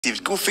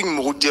Go fing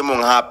moruti e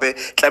mong hape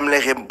tlamile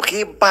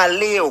re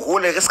bale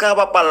hole re ska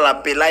ba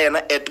palla pela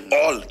yena at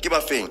all ke ba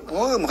feng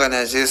oh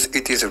mokana Jesus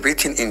it is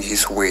written in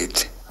his word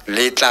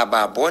le tla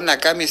ba bona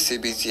ka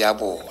mesebetsi ya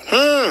bona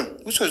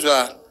uso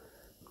jwa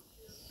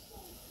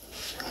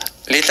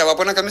le tla ba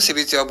bona ka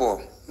mesebetsi ya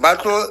bona ba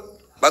tlo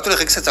le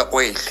rekisetsa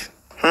oil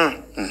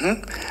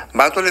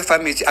ba tlo le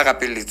family a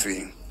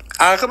rapelletsweng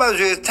a re ba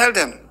je tell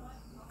them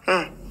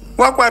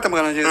wa kwata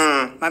mokana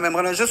Jesus mama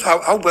mokana Jesus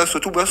how bua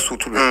sotho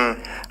le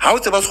how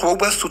tseba go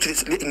bua sotho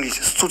le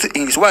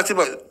English wa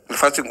tseba le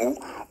fatseng o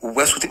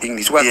bua sotho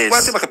English wa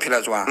tseba ka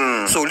phela jwa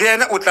so le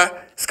yena o tla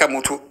ska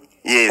motho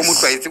o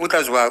motho a itse o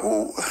tla jwa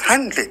o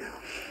handle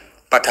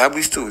but ha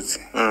bua sotho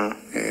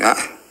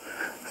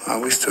ha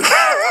bua sotho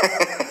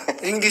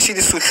English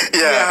di sotho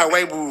ya ha wa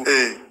ibu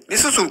le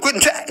sotho ko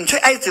ntse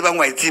a tseba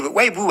ngwa tseba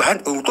wa ibu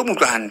o tlo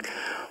motho handle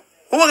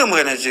o re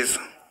mokana Jesus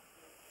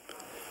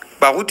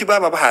baruti ba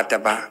hata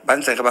ba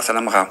ntse re ba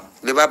sala morao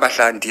le ba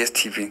hlang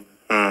DSTV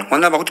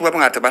hona baruti ba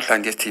bangata ba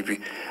hlang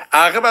DSTV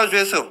a re ba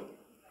jweso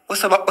o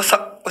sa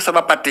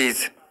ba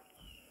patetse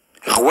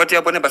re wotse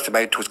ya bone ba se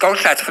ba ithusa ka o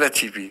hlatse fela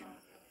TV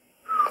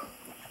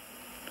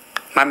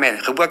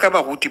mamela re bua ka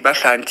baruti ba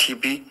hlang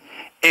TV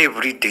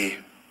every day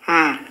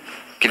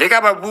ke le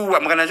ka ba bua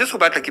mogana Jesu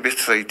ba tla ke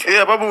best straight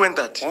ba bueng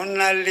that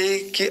ona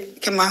le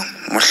ke ma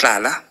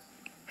mohlala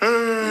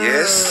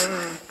yes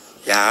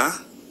ya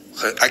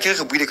a ke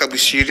re buile ka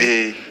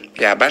Bushiri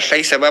ya ba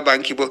hlaisa ba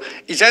banki bo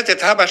ijatse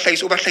tha ba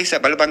hlaisa o ba hlaisa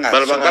ba le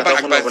bangata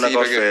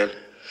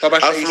ba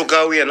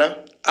afluka o yena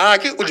a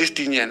ke o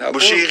listing yana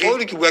Bushiri o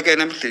le ke bua ka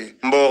yena mhle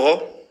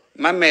Mboro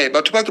mame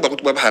batho ba ke ba go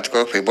ba hard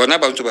ka fe bona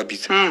ba ntse ba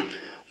bitsa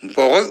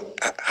Mboro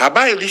ha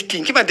ba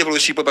listing ke ba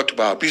developership batho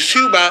ba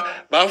bisu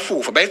ba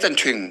fofa ba etsa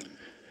ntweng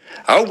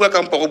ha o bua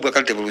ka Mboro o bua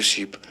ka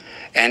developership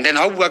and then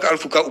ha o bua ka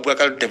Alfuka o bua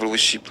ka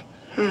developership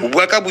o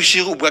bua ka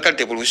Bushiri o bua ka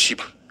developership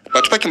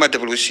batho ba ke ma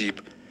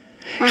developership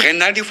re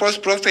na di false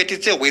prophet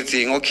tse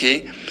wetseng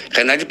okay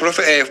re na di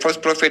false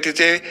prophet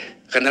tse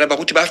re na le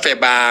baruti ba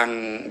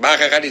febang ba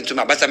re ga dintse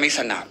ba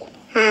tsamaisa nako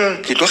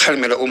ke tlo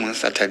khalmela o mong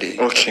Saturday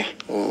okay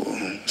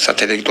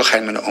Saturday ke tlo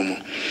khalmela o mong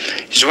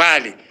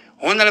jwale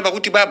hona le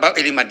baruti ba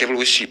ele ma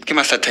developership ke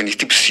ma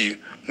satanist bosiu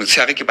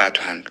motshare ke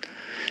batho handle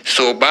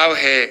so ba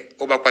he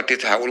o ba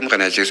kwatetse ha o le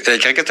mogana Jesus ke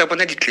re ke tsa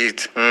bona di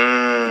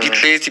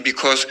tletse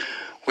because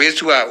we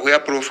are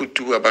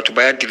profitua batho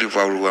ba ya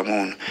deliverwa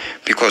mono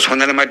because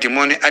hona le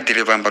mademone a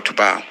delivering batho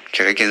ba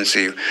ke re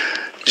kense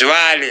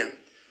jwale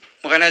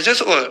mogana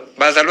Jesus o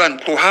bazalwana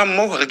tloha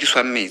mo ho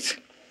rekiswa metsi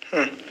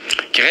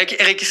ke re ke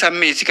rekisa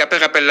metsi ka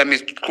perapella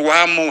metsi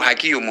tloha mo ha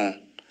ke yo mo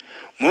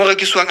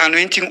rekiswang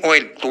anointing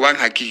oil tloang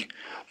ha ke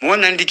mo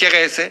nang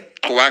dikerese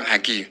tloang ha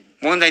ke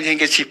mo nang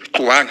handkerchief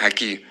tloang ha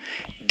ke.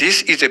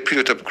 This is a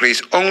period of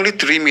grace. Only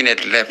 3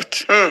 minutes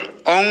left.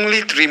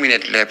 Only 3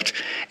 minutes left.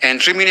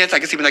 And 3 minutes, I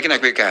can see when I can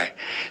guy.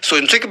 So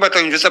in check about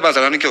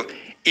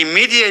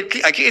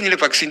immediately, I get any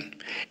vaccine.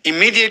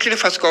 Immediately, the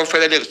first call for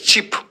the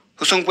cheap.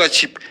 Who some quite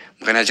cheap.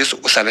 When I just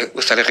salary.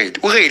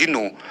 Already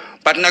know.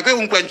 But now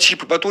go quite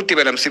cheap, but what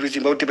develop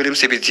 17, but develop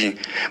 17.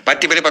 But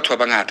develop to a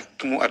bangat.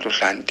 Come at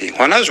Atlanta.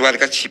 One as well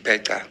got cheap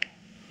at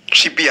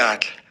cheap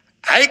yard.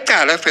 I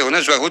tell her for one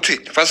as well.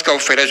 First call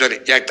for the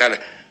Yaktala.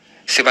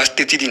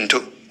 Sebastian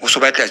to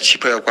Usobata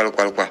cheaper qual.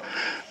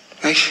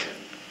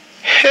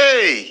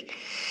 Hey,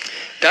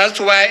 that's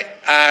why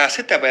I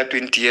set about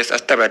 20 years,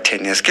 after about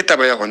 10 years, get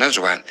about one as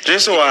one.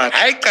 Just what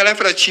I can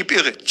for a cheap.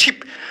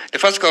 The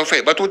first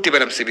coffee, but what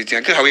develop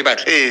 17, how we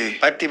bat,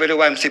 but develop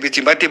 1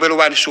 17, but develop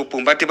 1 shop,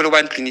 but develop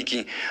 1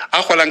 clinic.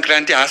 Aholan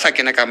Granty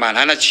Hasakanakaman,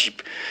 Hana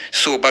cheap.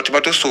 So, but so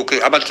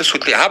about the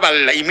Sutli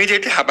Habal,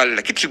 immediately Habal,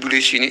 like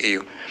tribulation.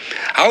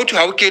 How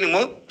can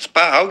more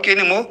spa, how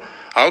can more?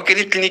 How can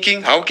it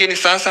clinicking? How can it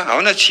sasa?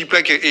 How not cheap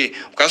like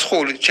because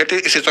whole chat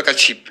is a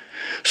cheap.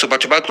 So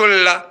but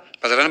batola,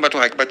 but I don't know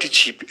about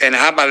cheap and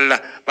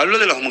habala,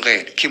 balola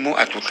homre, kimo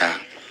atuka.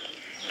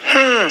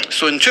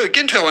 So until you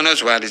can tell one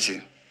as well, is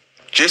it?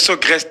 Just so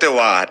crest the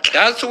what?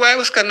 That's why I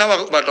was kind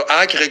of about to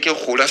argue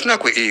whole as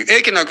not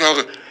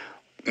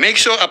make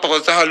sure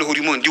Aparosa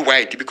Hudimon do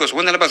white because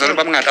one of us are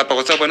about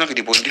Aparosa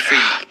the body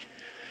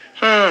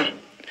fail.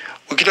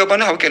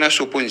 Ukitopana how can I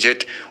suppose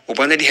jet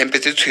upon the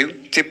hempes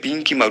to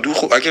pinky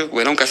maduho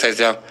when on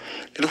Casaza,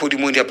 the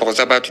Hodimondia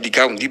Porosaba to the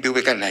gown, the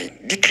Beweka line,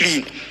 the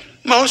clean.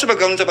 Mouse of a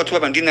gown about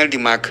 12 and dinner the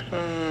mark,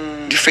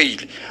 the fail.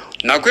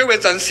 Now go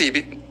with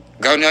Zansibi,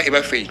 Gownia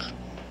ever fail.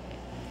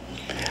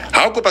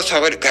 How could I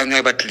have Gownia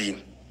ever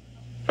clean?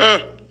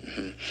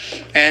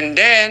 And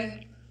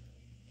then,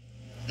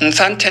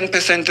 some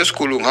 10% to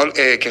school,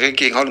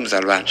 Kereki Holmes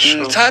are run.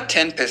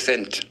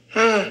 10%.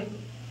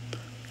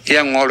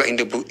 Young all in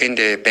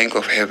the bank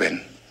of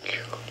heaven.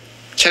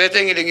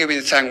 Charity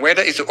in sang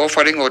whether it's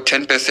offering or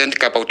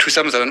 10% about 2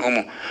 sums and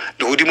omo,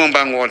 the Udimon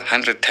bang wall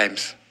 100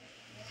 times.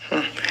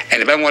 And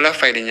the bang wall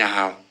fight in your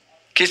house.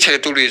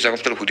 Kitchen to raise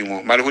after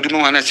Hudimo,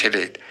 Malhudimo and a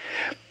chele.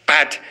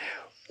 But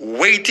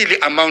wait till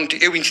the amount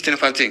every instant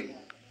for thing.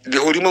 The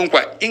Hudimon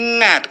qua in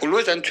that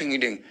always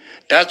untwinging.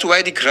 That's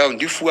why the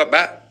ground you flew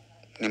back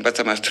in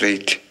Batama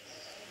Street.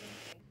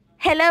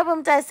 Hello,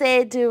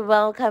 Bumtased.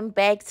 Welcome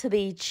back to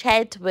the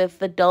chat with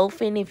the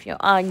dolphin. If you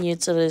are new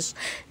to this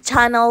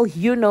channel,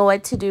 you know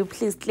what to do.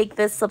 Please click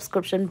the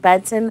subscription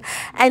button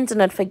and do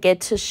not forget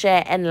to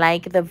share and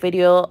like the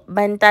video.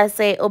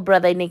 Bantase, oh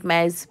brother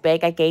Enigma is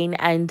back again.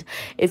 And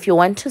if you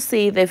want to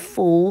see the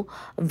full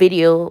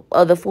video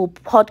or the full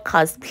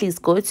podcast, please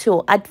go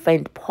to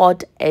Advent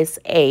Pod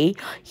SA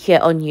here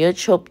on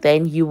YouTube.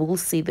 Then you will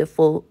see the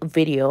full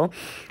video.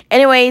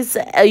 Anyways,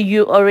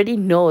 you already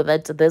know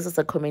that this is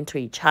a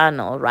commentary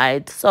channel,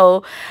 right?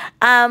 So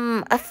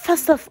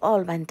first of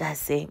all,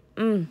 Mandase,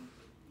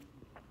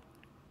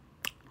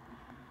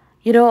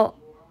 you know,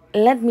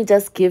 let me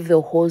just give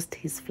the host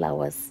his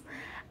flowers.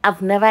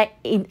 I've never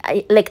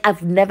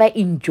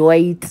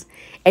enjoyed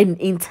an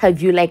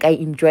interview like I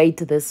enjoyed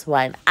this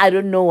one. I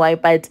don't know why,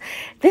 but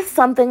there's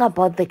something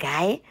about the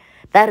guy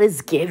that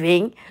is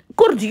giving.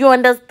 Could you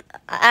understand?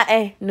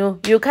 No,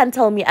 you can't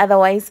tell me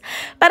otherwise.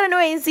 But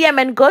anyways, yeah,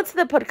 man, go to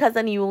the podcast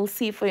and you will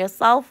see for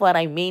yourself what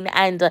I mean.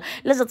 And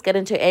let's just get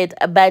into it.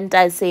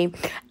 Bantase,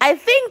 I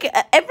think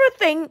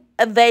everything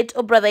that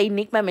Brother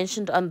Enigma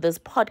mentioned on this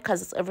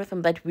podcast is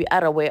everything that we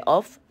are aware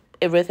of,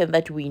 everything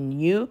that we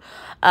knew.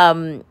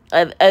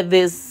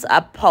 Prophets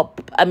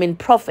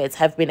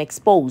have been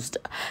exposed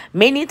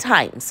many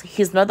times.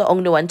 He's not the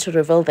only one to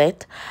reveal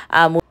that.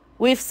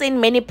 We've seen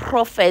many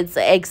prophets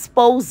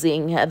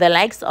exposing the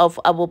likes of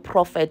our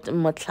Prophet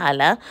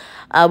Motlala,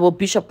 our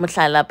Bishop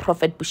Motlala,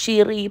 Prophet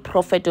Bushiri,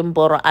 Prophet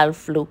Mboro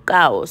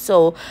Al-Flukao.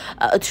 So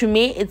to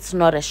me, it's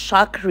not a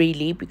shock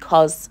really,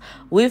 because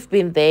we've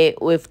been there,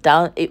 we've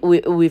done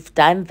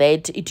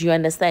that. Do you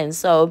understand?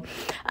 So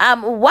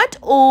what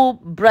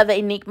Brother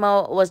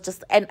Enigma was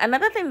just, and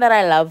another thing that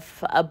I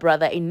love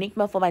Brother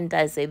Enigma for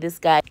Bantase, this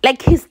guy,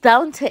 like, he's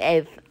down to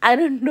earth. I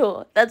don't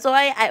know. That's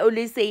why I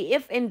always say,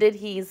 if indeed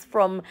he's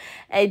from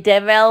a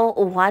devil,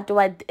 what,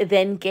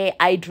 then gay,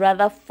 I'd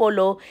rather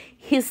follow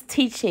his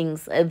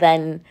teachings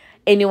than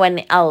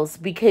anyone else.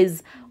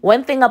 Because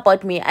one thing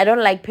about me, I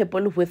don't like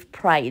people with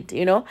pride,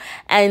 you know.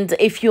 And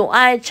if you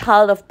are a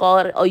child of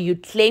God, or you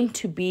claim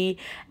to be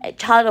a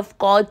child of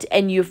God,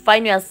 and you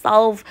find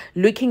yourself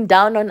looking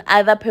down on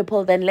other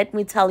people, then let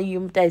me tell you,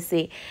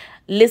 Mtase,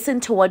 listen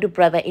to what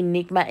Brother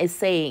Enigma is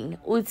saying.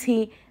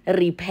 Uti,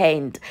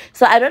 repent.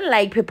 So I don't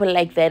like people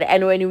like that.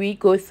 And when we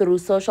go through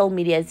social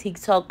media,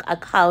 TikTok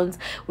accounts,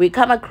 we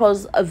come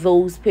across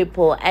those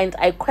people, and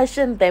I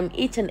question them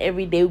each and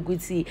every day.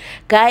 Gucci,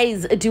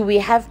 guys, do we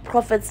have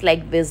prophets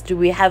like this? Do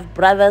we have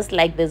brothers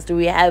like this? Do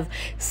we have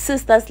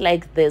sisters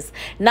like this?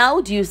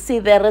 Now do you see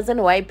the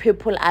reason why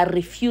people are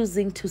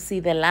refusing to see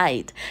the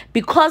light?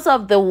 Because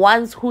of the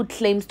ones who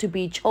claims to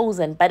be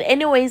chosen. But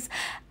anyways,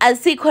 I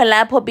see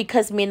Kolapo,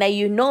 because Mina,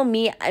 you know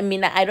me, I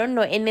don't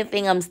know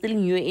anything. I'm still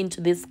new into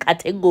this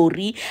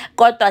category.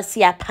 That's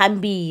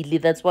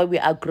why we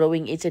are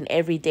growing each and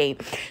every day.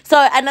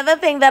 So another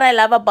thing that I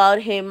love about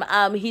him,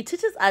 he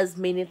teaches us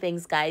many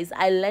things, guys.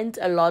 I learned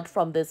a lot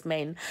from this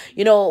man.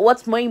 You know,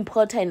 what's more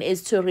important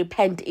is to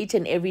repent each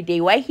and every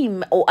day. What he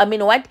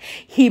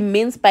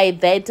means by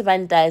that,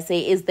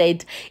 Vandase, is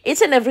that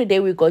each and every day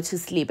we go to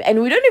sleep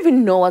and we don't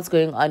even know what's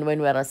going on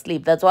when we're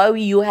asleep. That's why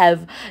you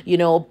have, you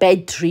know,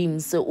 bad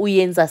dreams.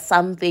 Uyenza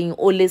something,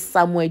 always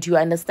somewhere. Do you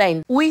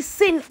understand? We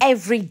sin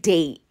every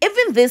day.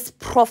 Even these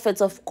prophets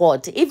of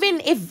God, even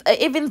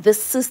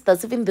these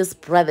sisters, even these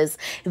brothers,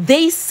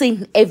 they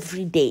sin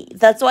every day.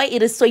 That's why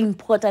it is so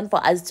important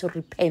for us to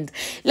repent.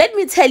 Let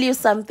me tell you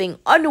something.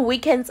 On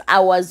weekends,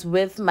 I was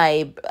with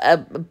my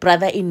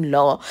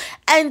brother-in-law,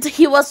 and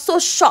he was so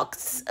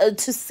shocked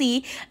to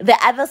see the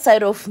other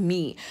side of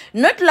me.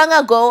 Not long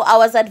ago, I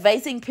was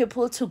advising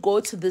people to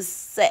go to this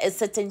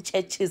certain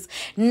churches.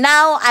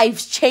 Now I've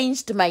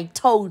changed my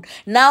tone.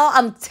 Now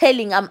I'm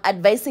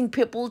advising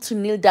people to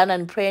kneel down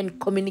and pray and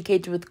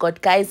communicate with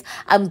God. Guys,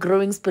 I'm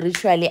growing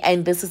spiritually,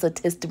 and this is a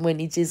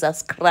testimony,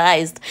 Jesus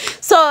Christ.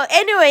 So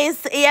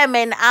anyways, yeah,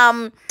 man,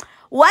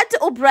 what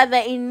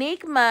Brother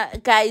Enigma,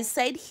 guys,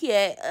 said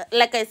here,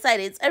 like I said,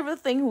 it's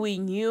everything we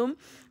knew.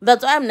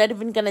 That's why I'm not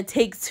even gonna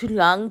take too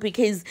long,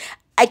 because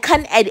I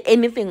can't add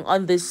anything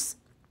on this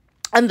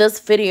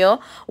video.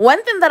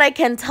 One thing that I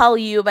can tell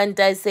you,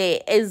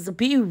 Bandase, is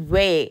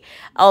beware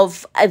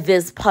of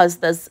these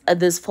pastors,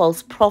 these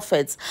false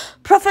prophets.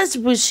 Prophets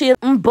Bushiri,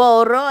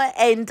 Mboro,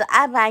 and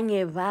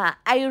Abangeva.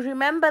 I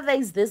remember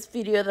there's this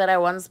video that I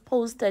once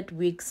posted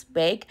weeks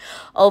back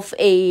of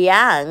a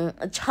young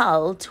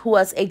child who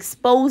was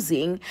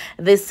exposing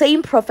the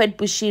same Prophet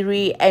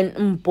Bushiri and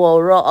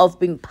Mboro of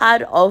being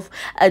part of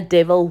a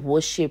devil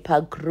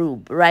worshipper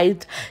group,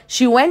 right?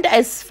 She went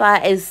as far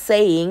as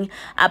saying,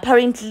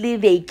 apparently,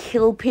 they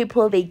kill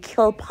people, they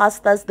kill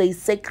pastors, they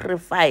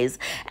sacrifice.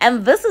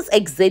 And this is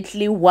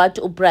exactly what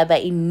Brother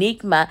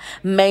Enigma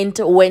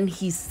meant when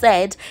he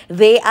said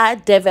they are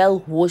devil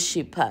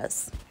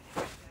worshippers.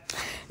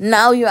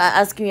 Now you are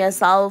asking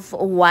yourself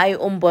why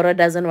Mboro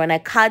doesn't want to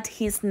cut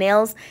his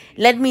nails.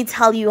 Let me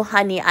tell you,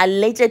 honey,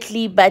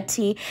 allegedly, but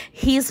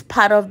he's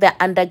part of the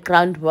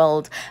underground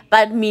world.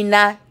 But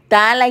mina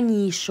dala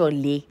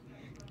ngishole.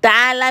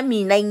 dala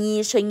mina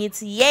ngisho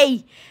ngithi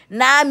yey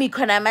nami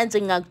khona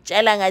manje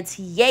ngakutshela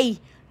ngathi yey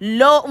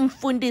lo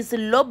umfundisi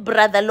lo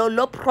brother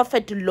lo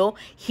prophet lo,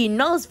 he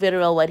knows very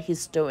well what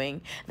he's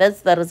doing.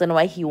 That's the reason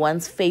why he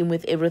wants fame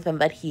with everything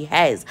that he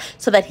has,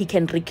 so that he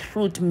can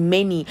recruit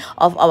many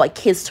of our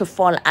kids to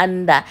fall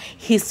under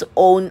his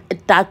own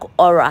dark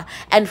aura.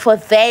 And for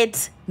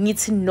that, need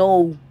to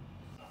know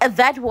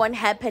that won't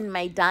happen,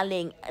 my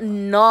darling.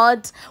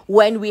 Not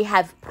when we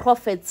have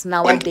prophets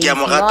nowadays.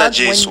 Not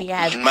when we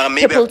have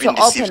people to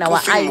open our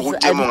eyes and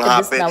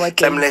this nowadays.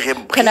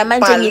 Can I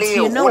imagine it?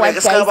 You know what,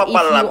 guys?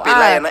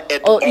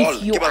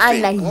 If you are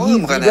naive,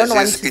 you don't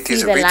want to see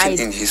the light,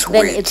 then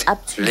it's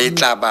up to you.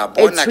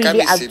 It's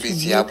really up to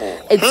you.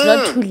 It's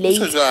not too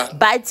late.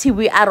 But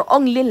we are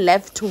only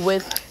left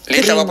with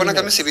 3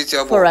 minutes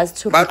for us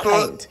to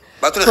repent,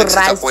 to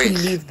rise to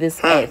leave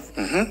this earth.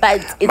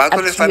 But it's up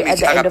to you at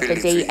the end of the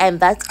day. And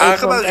that's it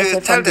from us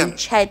from the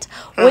chat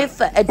with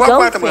a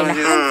dolphin.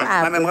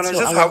 Hands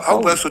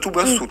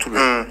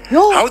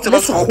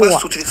up to our